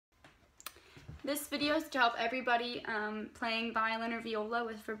This video is to help everybody playing violin or viola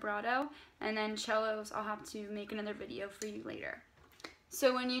with vibrato, and then cellos I'll have to make another video for you later.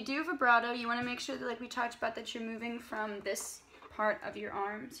 So when you do vibrato, you want to make sure that, like we talked about, that you're moving from this part of your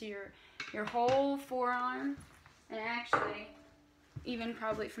arm, so your whole forearm, and actually even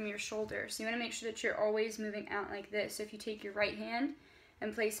probably from your shoulder. So you want to make sure that you're always moving out like this. So if you take your right hand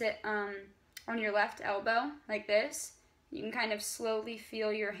and place it on your left elbow like this, you can kind of slowly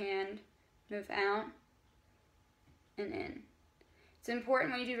feel your hand move out and in. It's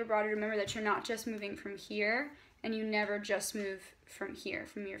important when you do vibrato to remember that you're not just moving from here, and you never just move from here,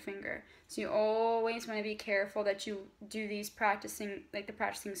 from your finger. So you always want to be careful that you do these practicing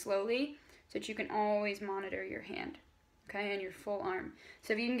slowly, so that you can always monitor your hand, okay, and your full arm.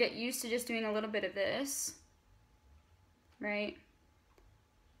 So if you can get used to just doing a little bit of this, right,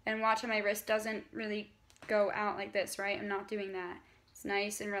 and watch how my wrist doesn't really go out like this, right? I'm not doing that. It's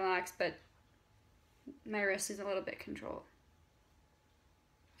nice and relaxed, but my wrist is a little bit controlled.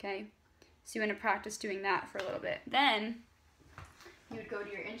 Okay, so you want to practice doing that for a little bit. Then you would go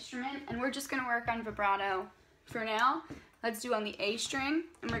to your instrument, and we're just going to work on vibrato for now. Let's do on the A string,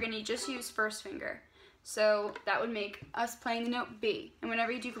 and we're going to just use first finger. So that would make us playing the note B. And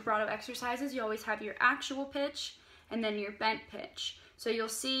whenever you do vibrato exercises, you always have your actual pitch and then your bent pitch. So you'll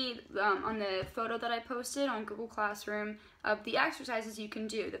see on the photo that I posted on Google Classroom of the exercises you can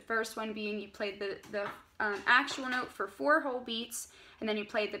do. The first one being you play the actual note for 4 whole beats, and then you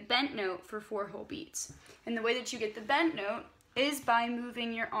play the bent note for 4 whole beats. And the way that you get the bent note is by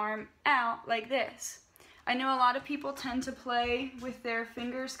moving your arm out like this. I know a lot of people tend to play with their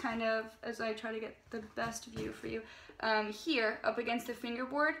fingers kind of, as I try to get the best view for you, here up against the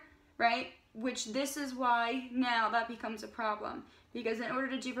fingerboard, right? Which this is why now that becomes a problem. Because in order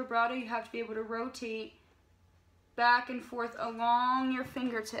to do vibrato, you have to be able to rotate back and forth along your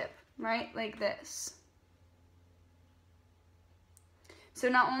fingertip, right? Like this. So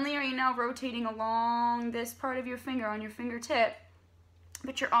not only are you now rotating along this part of your finger on your fingertip,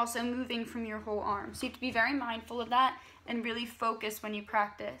 but you're also moving from your whole arm. So you have to be very mindful of that and really focus when you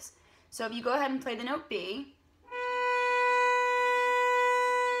practice. So if you go ahead and play the note B,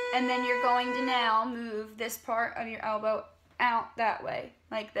 and then you're going to now move this part of your elbow out that way,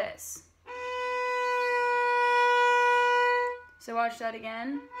 like this. So watch that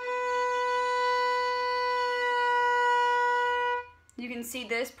again. You can see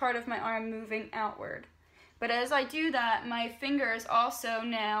this part of my arm moving outward. But as I do that, my finger is also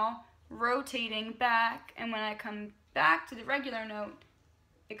now rotating back, and when I come back to the regular note,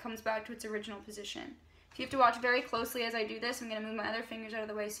 it comes back to its original position. So you have to watch very closely as I do this. I'm going to move my other fingers out of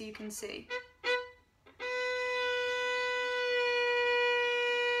the way so you can see.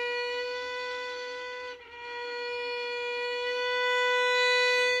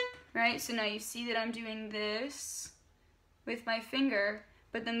 Right, so now you see that I'm doing this with my finger,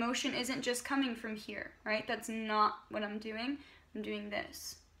 but the motion isn't just coming from here, right? That's not what I'm doing. I'm doing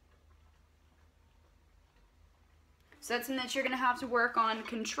this. So that's something that you're going to have to work on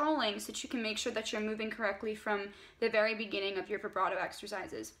controlling so that you can make sure that you're moving correctly from the very beginning of your vibrato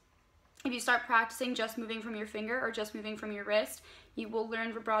exercises. If you start practicing just moving from your finger or just moving from your wrist, you will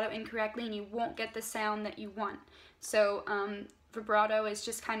learn vibrato incorrectly and you won't get the sound that you want. So vibrato is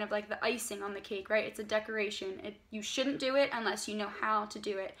just kind of like the icing on the cake, right? It's a decoration. You shouldn't do it unless you know how to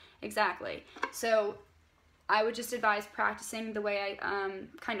do it exactly. So I would just advise practicing the way I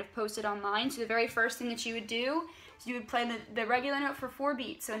kind of posted online. So the very first thing that you would do is you would play the regular note for 4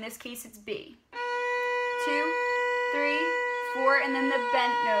 beats. So in this case, it's B. 2, 3, 4, and then the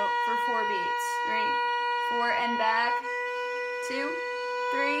bent note for 4 beats. 3, 4, and back. 2,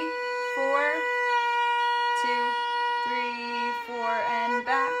 3, 4, 2, 3, 4, and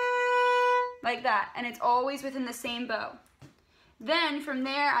back. Like that. And it's always within the same bow. Then from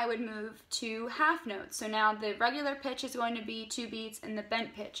there I would move to half notes. So now the regular pitch is going to be 2 beats and the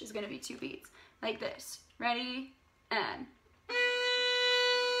bent pitch is going to be 2 beats. Like this. Ready? And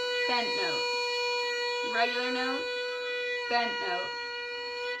bent note. Regular note. Bent note.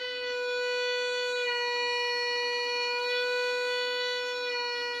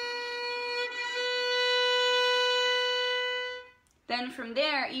 Then from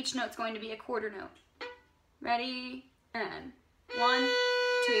there, each note's going to be a quarter note. Ready? And 1,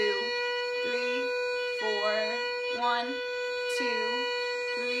 2, 3, 4, 1, 2,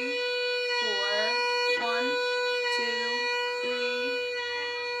 3, 4, 1, 2, 3.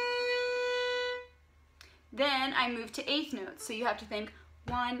 Then I move to eighth notes. So you have to think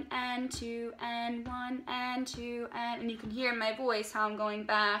 1 and 2 and 1 and 2 and you can hear in my voice how I'm going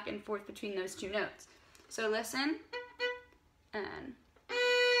back and forth between those 2 notes. So listen. And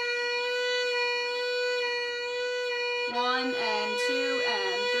 1 and 2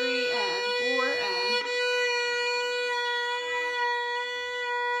 and 3 and 4 and.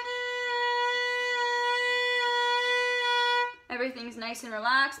 Everything's nice and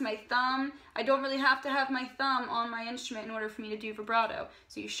relaxed. My thumb, I don't really have to have my thumb on my instrument in order for me to do vibrato.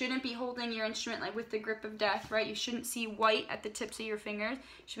 So you shouldn't be holding your instrument like with the grip of death, right? You shouldn't see white at the tips of your fingers.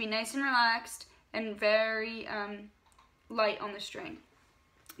 You should be nice and relaxed and very light on the string.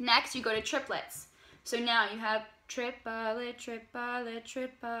 Next, you go to triplets. So now you have triplet, triplet,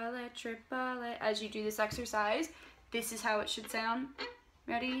 triplet, triplet. As you do this exercise, this is how it should sound.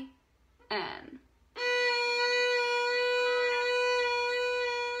 Ready? And.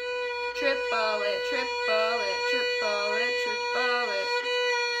 Triplet, triplet, triplet, triplet.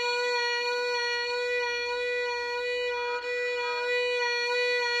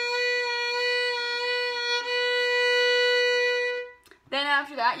 Then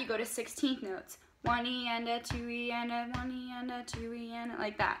after that, you go to 16th notes. 1 E and a 2 E and a 1 E and a 2 E and a,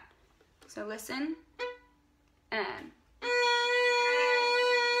 like that. So listen, and.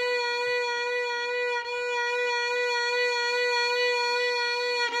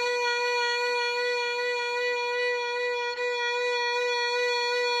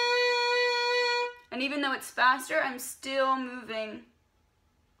 And even though it's faster, I'm still moving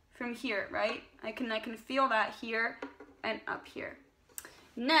from here, right? I can feel that here and up here.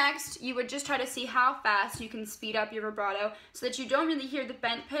 Next, you would just try to see how fast you can speed up your vibrato so that you don't really hear the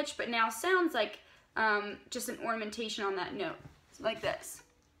bent pitch, but now sounds like just an ornamentation on that note, like this.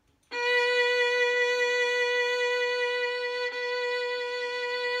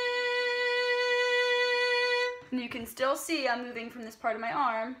 And you can still see I'm moving from this part of my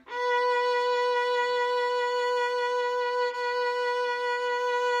arm.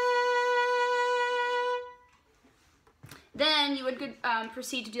 Then you would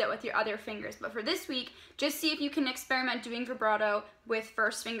proceed to do that with your other fingers. But for this week, just see if you can experiment doing vibrato with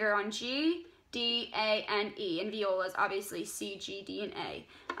first finger on G, D, A, and E. And violas, obviously C, G, D, and A.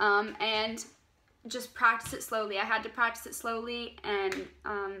 And just practice it slowly. I had to practice it slowly, and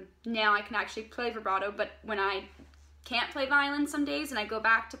now I can actually play vibrato. But when I can't play violin some days and I go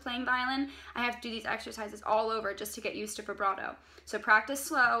back to playing violin, I have to do these exercises all over just to get used to vibrato. So practice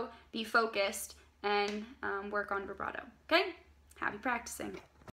slow, be focused, and work on vibrato. Okay? Happy practicing.